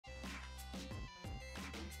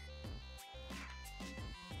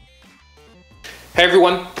Hey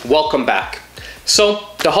everyone, welcome back. So,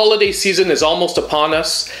 the holiday season is almost upon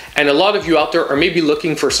us, and a lot of you out there are maybe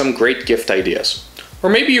looking for some great gift ideas. Or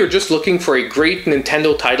maybe you're just looking for a great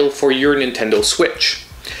Nintendo title for your Nintendo Switch.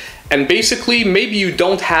 And basically, maybe you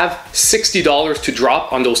don't have $60 to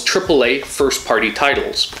drop on those AAA first-party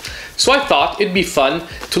titles. So I thought it'd be fun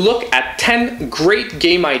to look at 10 great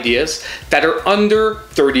game ideas that are under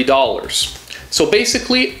 $30. So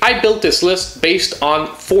basically, I built this list based on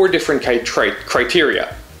 4 different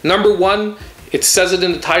criteria. Number 1, it says it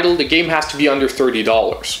in the title, the game has to be under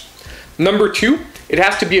 $30. Number 2, it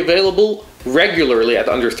has to be available regularly at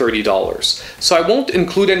under $30. So I won't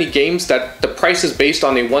include any games that the price is based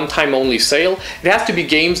on a one-time only sale. It has to be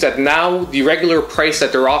games that now the regular price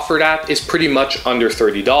that they're offered at is pretty much under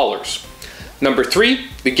 $30. Number 3,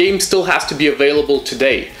 the game still has to be available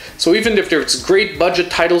today. So even if there's great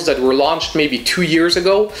budget titles that were launched maybe 2 years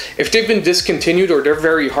ago, if they've been discontinued or they're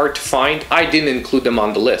very hard to find, I didn't include them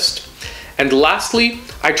on the list. And lastly,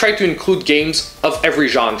 I tried to include games of every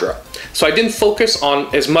genre. So I didn't focus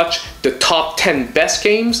on as much the top 10 best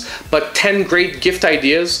games, but 10 great gift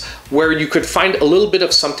ideas where you could find a little bit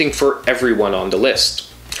of something for everyone on the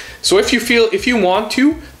list. So if you want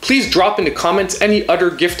to, please drop in the comments any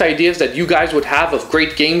other gift ideas that you guys would have of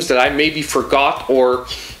great games that I maybe forgot or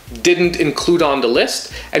didn't include on the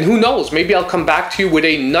list. And who knows, maybe I'll come back to you with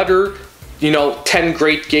another 10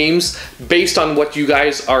 great games based on what you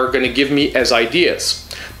guys are going to give me as ideas.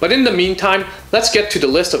 But in the meantime, let's get to the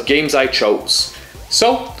list of games I chose.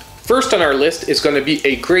 So, first on our list is going to be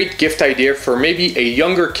a great gift idea for maybe a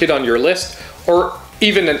younger kid on your list or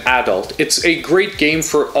even an adult. It's a great game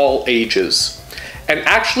for all ages. And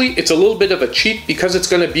actually, it's a little bit of a cheat because it's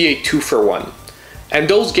going to be a 2-for-1. And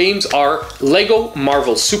those games are LEGO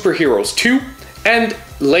Marvel Super Heroes 2 and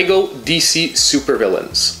LEGO DC Super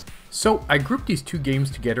Villains. So I grouped these 2 games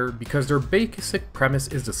together because their basic premise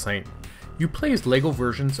is the same. You play as LEGO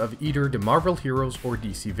versions of either the Marvel heroes or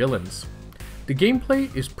DC villains. The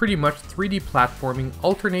gameplay is pretty much 3D platforming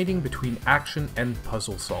alternating between action and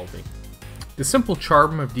puzzle solving. The simple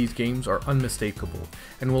charm of these games are unmistakable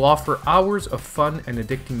and will offer hours of fun and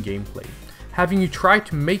addicting gameplay, having you try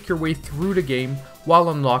to make your way through the game while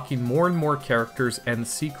unlocking more and more characters and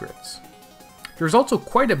secrets. There's also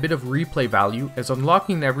quite a bit of replay value, as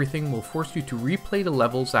unlocking everything will force you to replay the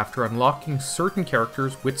levels after unlocking certain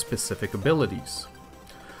characters with specific abilities.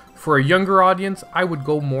 For a younger audience, I would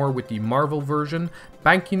go more with the Marvel version,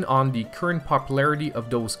 banking on the current popularity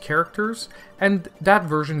of those characters, and that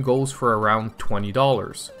version goes for around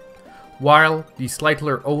 $20. While the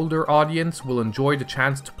slightly older audience will enjoy the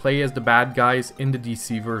chance to play as the bad guys in the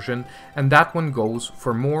DC version, and that one goes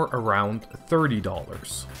for more around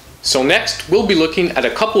 $30. So next, we'll be looking at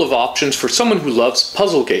a couple of options for someone who loves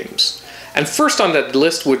puzzle games. And first on that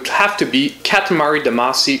list would have to be Katamari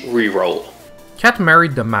Damacy Reroll.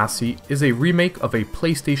 Katamari Damacy is a remake of a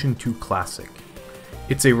PlayStation 2 classic.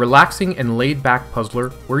 It's a relaxing and laid-back puzzler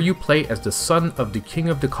where you play as the son of the King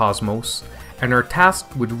of the Cosmos and are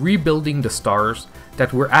tasked with rebuilding the stars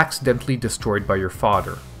that were accidentally destroyed by your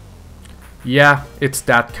father. Yeah, it's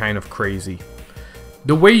that kind of crazy.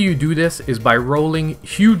 The way you do this is by rolling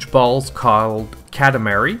huge balls called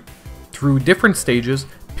Katamari through different stages,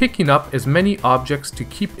 picking up as many objects to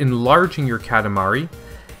keep enlarging your Katamari,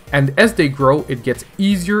 and as they grow it gets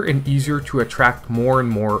easier and easier to attract more and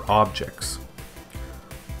more objects.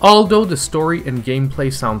 Although the story and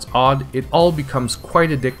gameplay sounds odd, it all becomes quite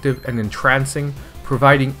addictive and entrancing,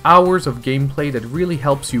 providing hours of gameplay that really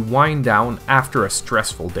helps you wind down after a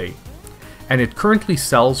stressful day. And it currently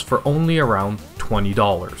sells for only around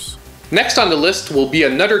 $20. Next on the list will be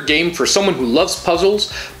another game for someone who loves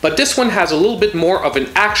puzzles, but this one has a little bit more of an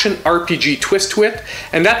action RPG twist to it,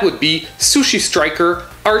 and that would be Sushi Striker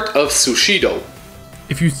Art of Sushido.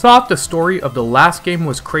 If you thought the story of the last game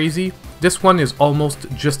was crazy, this one is almost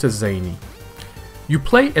just as zany. You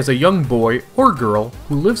play as a young boy or girl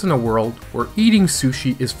who lives in a world where eating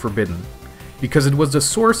sushi is forbidden, because it was the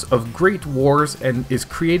source of great wars and is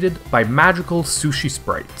created by magical sushi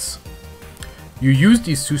sprites. You use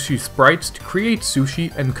these sushi sprites to create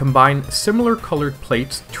sushi and combine similar colored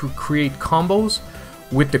plates to create combos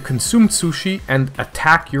with the consumed sushi and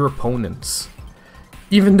attack your opponents.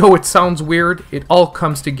 Even though it sounds weird, it all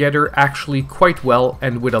comes together actually quite well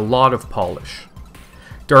and with a lot of polish.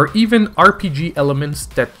 There are even RPG elements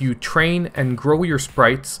that you train and grow your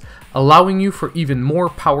sprites, allowing you for even more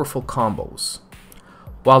powerful combos.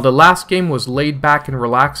 While the last game was laid back and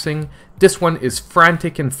relaxing, this one is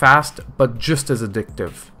frantic and fast, but just as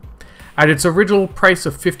addictive. At its original price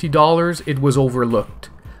of $50, it was overlooked,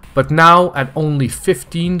 but now at only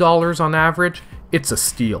 $15 on average, it's a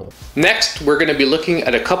steal. Next, we're going to be looking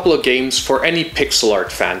at a couple of games for any pixel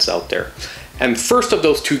art fans out there. And first of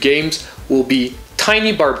those two games will be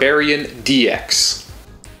Tiny Barbarian DX.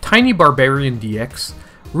 Tiny Barbarian DX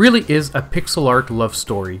really is a pixel art love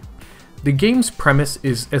story. The game's premise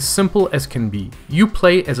is as simple as can be. You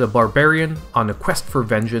play as a barbarian on a quest for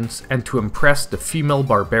vengeance and to impress the female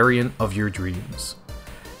barbarian of your dreams.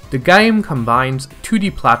 The game combines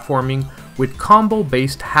 2D platforming with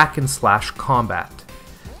combo-based hack-and-slash combat.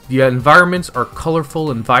 The environments are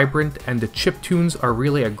colorful and vibrant, and the chiptunes are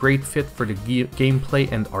really a great fit for the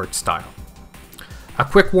gameplay and art style. A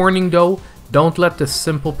quick warning though, don't let this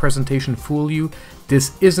simple presentation fool you.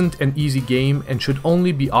 This isn't an easy game and should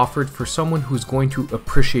only be offered for someone who's going to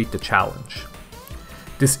appreciate the challenge.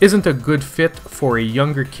 This isn't a good fit for a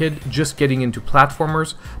younger kid just getting into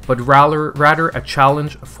platformers, but rather a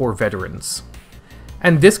challenge for veterans.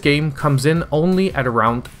 And this game comes in only at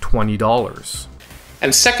around $20.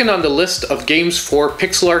 And second on the list of games for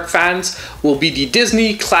pixel art fans will be the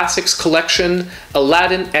Disney Classics Collection,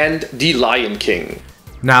 Aladdin and The Lion King.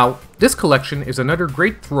 Now, this collection is another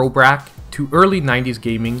great throwback to early 90s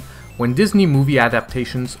gaming when Disney movie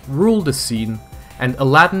adaptations ruled the scene, and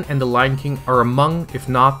Aladdin and The Lion King are among, if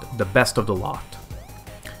not the best of the lot.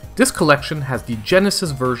 This collection has the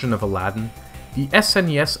Genesis version of Aladdin, the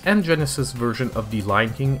SNES and Genesis version of The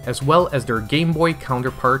Lion King, as well as their Game Boy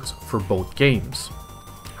counterparts for both games.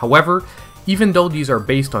 However, even though these are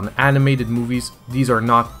based on animated movies, these are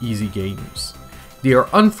not easy games. They are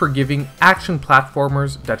unforgiving action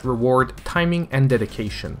platformers that reward timing and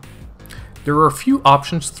dedication. There are a few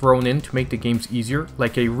options thrown in to make the games easier,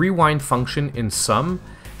 like a rewind function in some,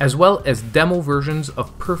 as well as demo versions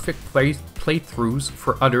of perfect playthroughs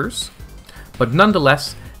for others, but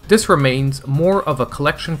nonetheless, this remains more of a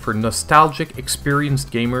collection for nostalgic,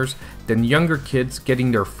 experienced gamers than younger kids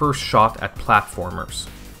getting their first shot at platformers.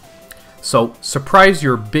 So, surprise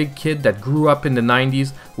your big kid that grew up in the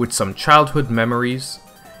 90s with some childhood memories,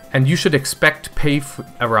 and you should expect to pay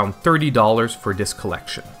around $30 for this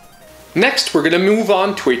collection. Next, we're going to move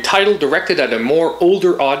on to a title directed at a more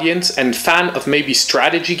older audience and fan of maybe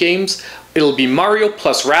strategy games. It'll be Mario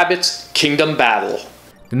plus Rabbids Kingdom Battle.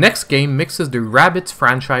 The next game mixes the Rabbids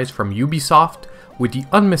franchise from Ubisoft with the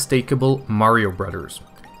unmistakable Mario Brothers.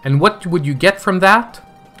 And what would you get from that?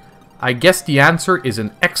 I guess the answer is an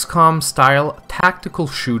XCOM-style tactical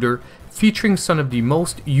shooter featuring some of the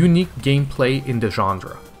most unique gameplay in the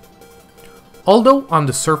genre. Although on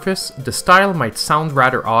the surface, the style might sound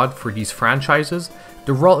rather odd for these franchises,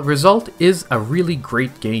 the result is a really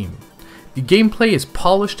great game. The gameplay is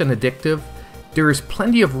polished and addictive, there is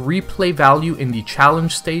plenty of replay value in the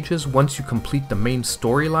challenge stages once you complete the main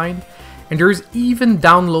storyline, and there is even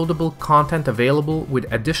downloadable content available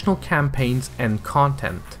with additional campaigns and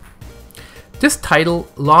content. This title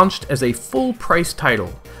launched as a full price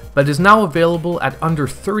title, but is now available at under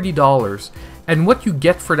 $30, and what you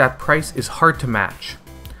get for that price is hard to match.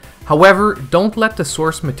 However, don't let the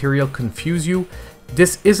source material confuse you.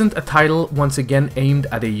 This isn't a title once again aimed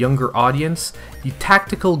at a younger audience. The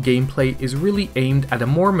tactical gameplay is really aimed at a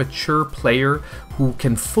more mature player who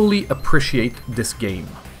can fully appreciate this game.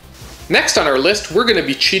 Next on our list, we're going to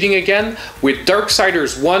be cheating again with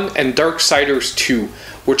Darksiders 1 and Darksiders 2,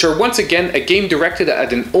 which are once again a game directed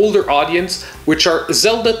at an older audience, which are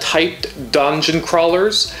Zelda-typed dungeon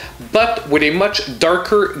crawlers, but with a much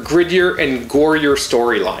darker, grittier, and gorier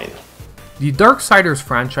storyline. The Darksiders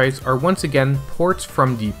franchise are once again ports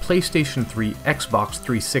from the PlayStation 3, Xbox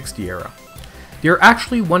 360 era. They are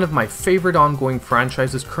actually one of my favorite ongoing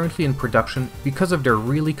franchises currently in production because of their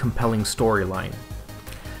really compelling storyline.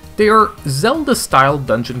 They are Zelda-style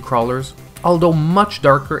dungeon crawlers, although much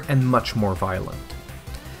darker and much more violent.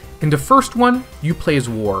 In the first one, you play as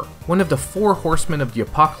War, one of the 4 horsemen of the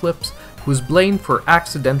apocalypse who is blamed for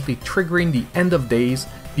accidentally triggering the end of days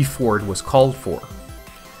before it was called for.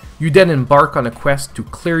 You then embark on a quest to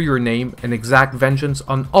clear your name and exact vengeance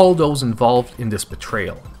on all those involved in this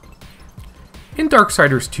betrayal. In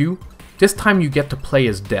Darksiders 2, this time you get to play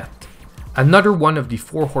as Death, another one of the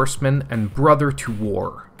 4 horsemen and brother to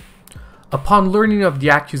War. Upon learning of the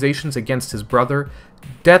accusations against his brother,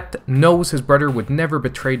 Death knows his brother would never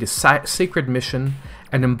betray the sacred mission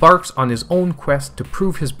and embarks on his own quest to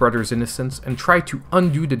prove his brother's innocence and try to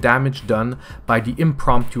undo the damage done by the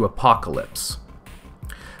impromptu apocalypse.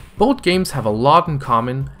 Both games have a lot in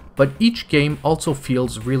common, but each game also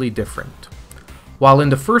feels really different. While in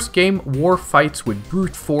the first game, War fights with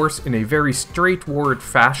brute force in a very straightforward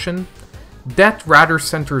fashion, Death rather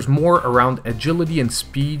centers more around agility and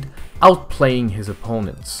speed, outplaying his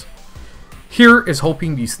opponents. Here is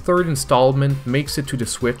hoping this third installment makes it to the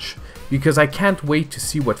Switch, because I can't wait to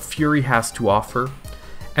see what Fury has to offer,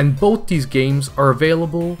 and both these games are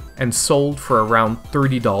available and sold for around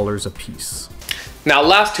 $30 a piece. Now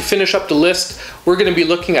last, to finish up the list, we're going to be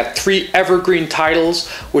looking at 3 evergreen titles,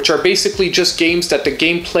 which are basically just games that the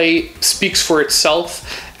gameplay speaks for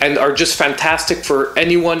itself and are just fantastic for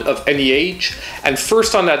anyone of any age. And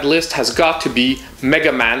first on that list has got to be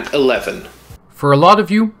Mega Man 11. For a lot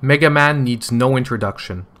of you, Mega Man needs no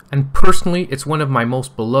introduction, and personally it's one of my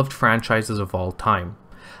most beloved franchises of all time.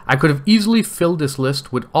 I could have easily filled this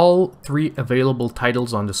list with all 3 available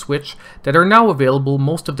titles on the Switch that are now available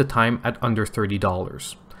most of the time at under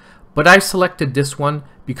 $30. But I selected this one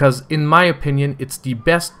because, in my opinion, it's the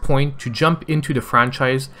best point to jump into the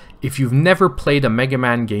franchise if you've never played a Mega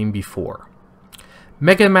Man game before.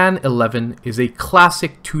 Mega Man 11 is a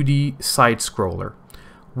classic 2D side-scroller,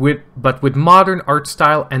 but with modern art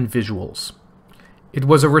style and visuals. It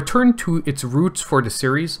was a return to its roots for the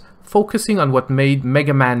series, focusing on what made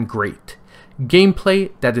Mega Man great: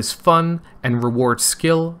 gameplay that is fun and rewards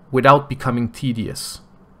skill without becoming tedious.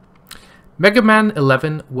 Mega Man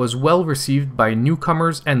 11 was well received by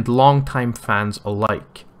newcomers and longtime fans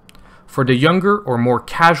alike. For the younger or more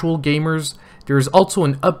casual gamers, there is also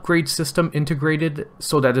an upgrade system integrated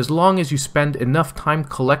so that as long as you spend enough time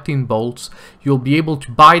collecting bolts, you'll be able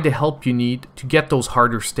to buy the help you need to get those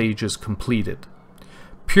harder stages completed.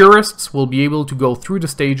 Purists will be able to go through the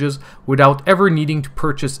stages without ever needing to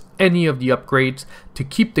purchase any of the upgrades to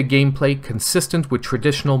keep the gameplay consistent with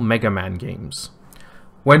traditional Mega Man games.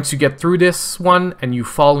 Once you get through this one and you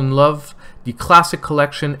fall in love, the Classic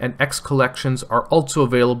Collection and X Collections are also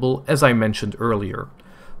available, as I mentioned earlier.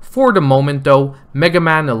 For the moment though, Mega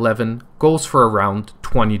Man 11 goes for around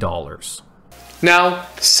 $20. Now,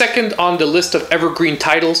 second on the list of evergreen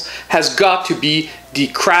titles has got to be the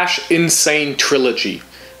Crash N. Sane Trilogy.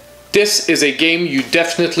 This is a game you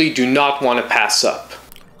definitely do not want to pass up.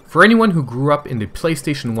 For anyone who grew up in the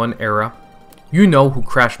PlayStation 1 era, you know who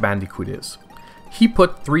Crash Bandicoot is. He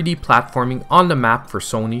put 3D platforming on the map for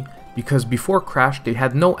Sony because before Crash they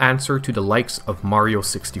had no answer to the likes of Mario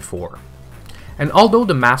 64. And although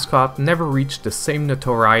the mascot never reached the same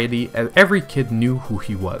notoriety, as every kid knew who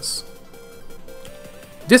he was.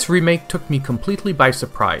 This remake took me completely by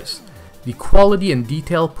surprise. The quality and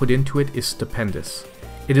detail put into it is stupendous.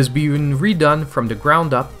 It has been redone from the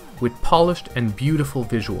ground up with polished and beautiful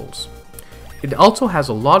visuals. It also has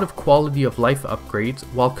a lot of quality of life upgrades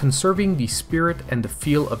while conserving the spirit and the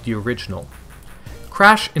feel of the original.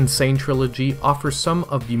 Crash N. Sane Trilogy offers some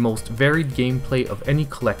of the most varied gameplay of any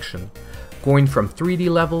collection, going from 3D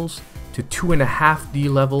levels to 2.5D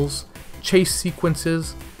levels, chase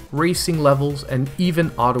sequences, racing levels, and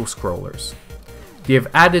even auto-scrollers. They have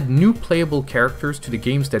added new playable characters to the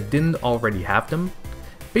games that didn't already have them.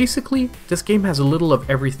 Basically, this game has a little of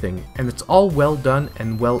everything, and it's all well done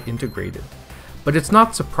and well integrated. But it's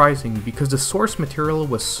not surprising because the source material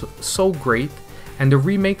was so great, and the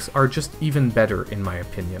remakes are just even better in my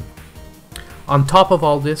opinion. On top of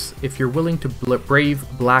all this, if you're willing to brave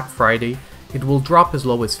Black Friday, it will drop as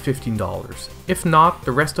low as $15. If not,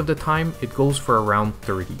 the rest of the time it goes for around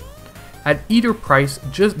 $30. At either price,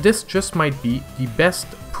 this just might be the best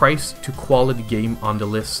price to quality game on the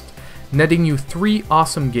list, netting you 3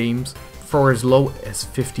 awesome games for as low as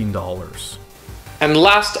 $15. And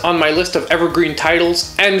last on my list of evergreen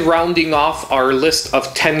titles, and rounding off our list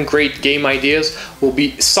of 10 great game ideas, will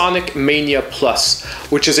be Sonic Mania Plus,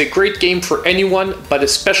 which is a great game for anyone, but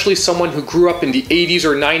especially someone who grew up in the 80s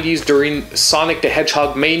or 90s during Sonic the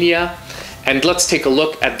Hedgehog Mania. And let's take a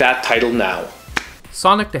look at that title now.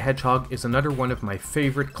 Sonic the Hedgehog is another one of my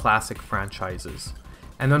favorite classic franchises,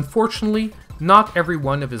 and unfortunately, not every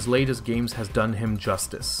one of his latest games has done him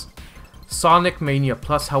justice. Sonic Mania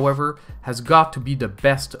Plus, however, has got to be the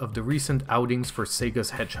best of the recent outings for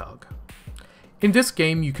Sega's Hedgehog. In this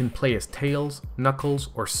game, you can play as Tails, Knuckles,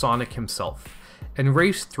 or Sonic himself, and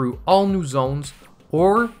race through all new zones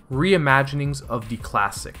or reimaginings of the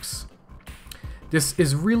classics. This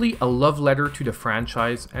is really a love letter to the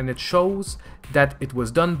franchise, and it shows that it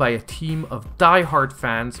was done by a team of die-hard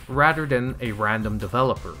fans rather than a random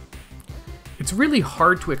developer. It's really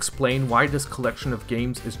hard to explain why this collection of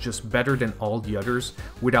games is just better than all the others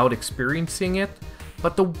without experiencing it,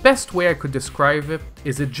 but the best way I could describe it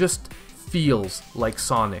is it just feels like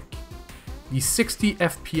Sonic. The 60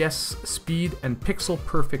 FPS speed and pixel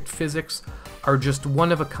perfect physics are just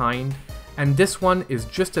one of a kind, and this one is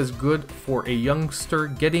just as good for a youngster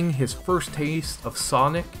getting his first taste of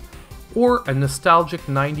Sonic, or a nostalgic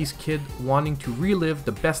 90s kid wanting to relive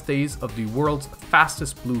the best days of the world's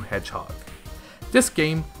fastest blue hedgehog. This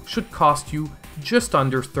game should cost you just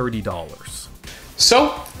under $30.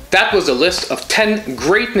 So that was a list of 10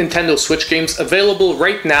 great Nintendo Switch games available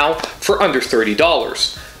right now for under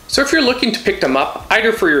 $30. So if you're looking to pick them up,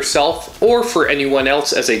 either for yourself or for anyone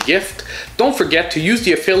else as a gift, don't forget to use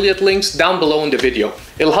the affiliate links down below in the video.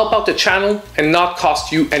 It'll help out the channel and not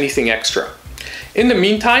cost you anything extra. In the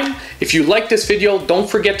meantime, if you liked this video, don't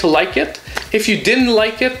forget to like it. If you didn't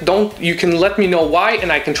like it, you can let me know why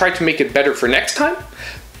and I can try to make it better for next time.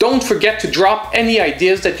 Don't forget to drop any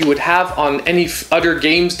ideas that you would have on any other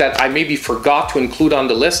games that I maybe forgot to include on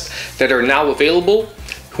the list that are now available.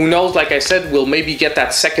 Who knows, like I said, we'll maybe get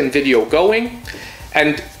that second video going.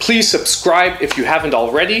 And please subscribe if you haven't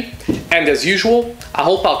already. And as usual, I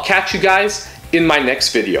hope I'll catch you guys in my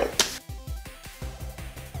next video.